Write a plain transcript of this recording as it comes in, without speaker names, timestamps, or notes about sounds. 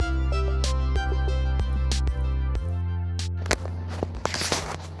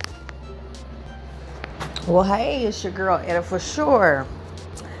Well, hey, it's your girl Etta for sure.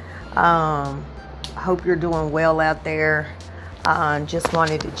 Um, Hope you're doing well out there. Just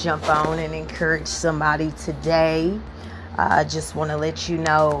wanted to jump on and encourage somebody today. I just want to let you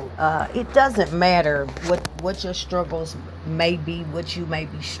know it doesn't matter what your struggles may be, what you may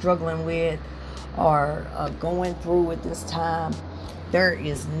be struggling with or going through at this time. There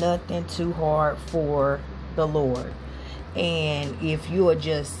is nothing too hard for the Lord. And if you will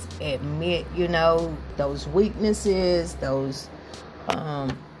just admit, those weaknesses, those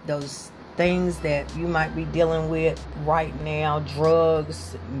things that you might be dealing with right now,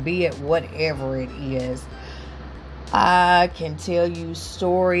 drugs, be it whatever it is, I can tell you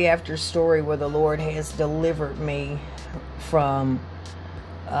story after story where the Lord has delivered me from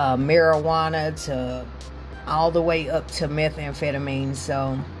marijuana to all the way up to methamphetamine.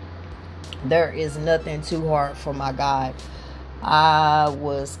 So there is nothing too hard for my God. I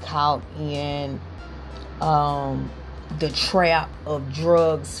was caught in the trap of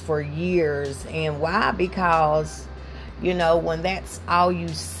drugs for years. And why? Because, when that's all you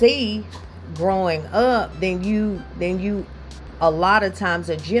see growing up, then you a lot of times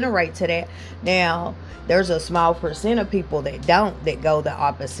generate to that. Now, there's a small percent of people that go the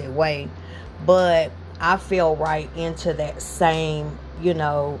opposite way. But I fell right into that same,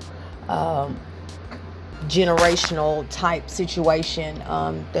 generational type situation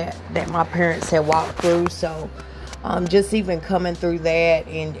that my parents had walked through. So just even coming through that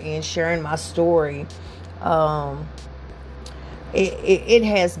and sharing my story, it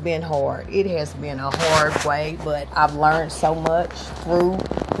has been hard. It has been a hard way, but I've learned so much through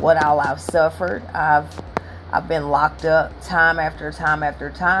what all I've suffered. I've been locked up time after time after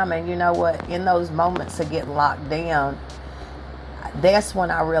time, and you know what? In those moments of getting locked down, that's when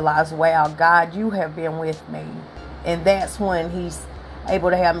I realized, wow, God, you have been with me. And that's when he's able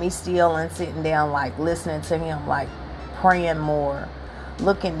to have me still and sitting down, like listening to him, like praying more,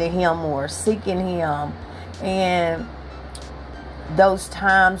 looking to him more, seeking him. And those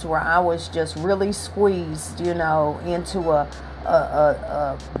times where I was just really squeezed, into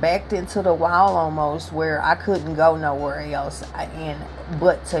backed into the wall almost, where I couldn't go nowhere else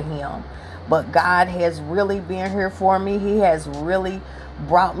but to him. But God has really been here for me. He has really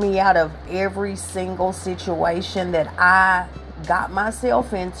brought me out of every single situation that I got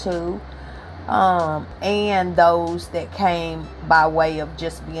myself into, and those that came by way of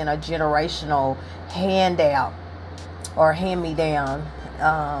just being a generational handout or hand-me-down.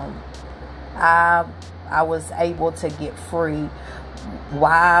 I was able to get free.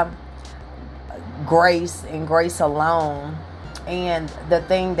 Why? Grace and grace alone. And the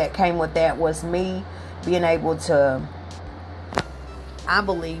thing that came with that was me being able to, I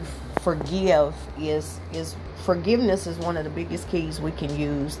believe, forgive forgiveness is one of the biggest keys we can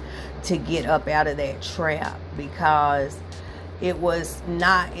use to get up out of that trap. Because it was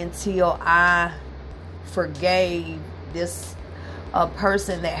not until I forgave this a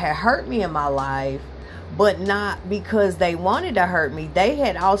person that had hurt me in my life, but not because they wanted to hurt me. They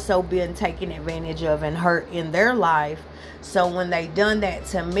had also been taken advantage of and hurt in their life. So when they done that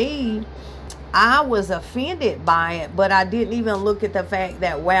to me, I was offended by it, but I didn't even look at the fact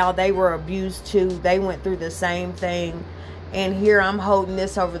that, wow, they were abused too. They went through the same thing. And here I'm holding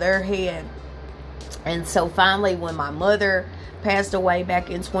this over their head. And so finally, when my mother passed away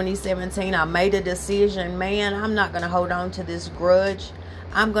back in 2017, I made a decision, man, I'm not going to hold on to this grudge.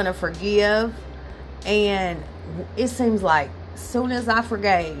 I'm going to forgive. And it seems like as soon as I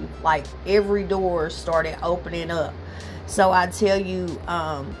forgave, like every door started opening up. So I tell you,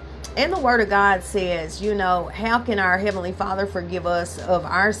 and the Word of God says, how can our Heavenly Father forgive us of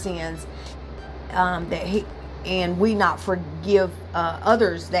our sins, and we not forgive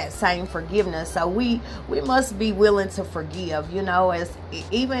others that same forgiveness? So we must be willing to forgive, as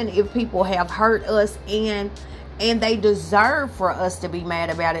even if people have hurt us and they deserve for us to be mad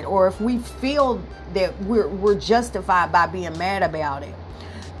about it, or if we feel that we're justified by being mad about it,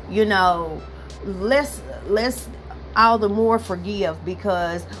 let's all the more forgive.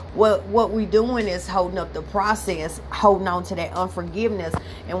 Because what we're doing is holding up the process, holding on to that unforgiveness.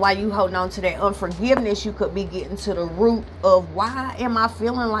 And while you holding on to that unforgiveness, you could be getting to the root of, why am I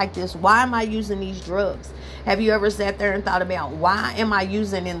feeling like this? Why am I using these drugs? Have you ever sat there and thought about, why am I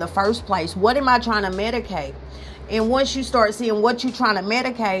using in the first place? What am I trying to medicate? And once you start seeing what you're trying to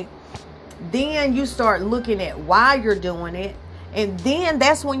medicate, then you start looking at why you're doing it. And then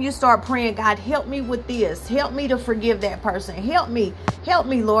that's when you start praying, God, help me with this. Help me to forgive that person. Help me,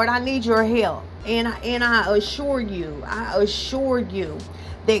 Lord. I need your help. And I assure you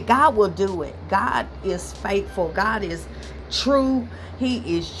that God will do it. God is faithful. God is true.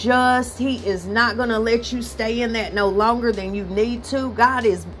 He is just. He is not going to let you stay in that no longer than you need to. God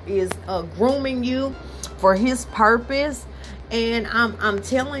is grooming you for his purpose. And I'm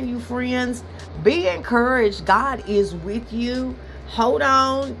telling you, friends, be encouraged. God is with you. Hold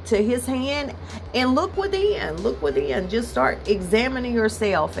on to his hand and look within. Look within. Just start examining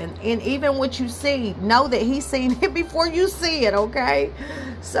yourself. And even what you see, know that he's seen it before you see it, okay?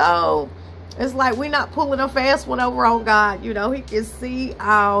 So it's like we're not pulling a fast one over on God. You know, he can see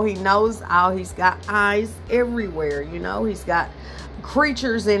all. He knows all. He's got eyes everywhere. You know, he's got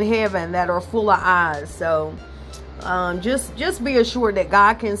creatures in heaven that are full of eyes. So just be assured that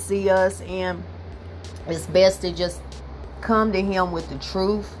God can see us, and it's best to just come to him with the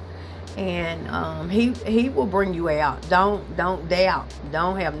truth, and he will bring you out. Don't doubt.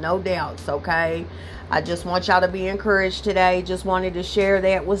 Don't have no doubts, okay? I just want y'all to be encouraged today. Just wanted to share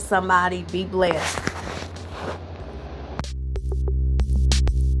that with somebody. Be blessed.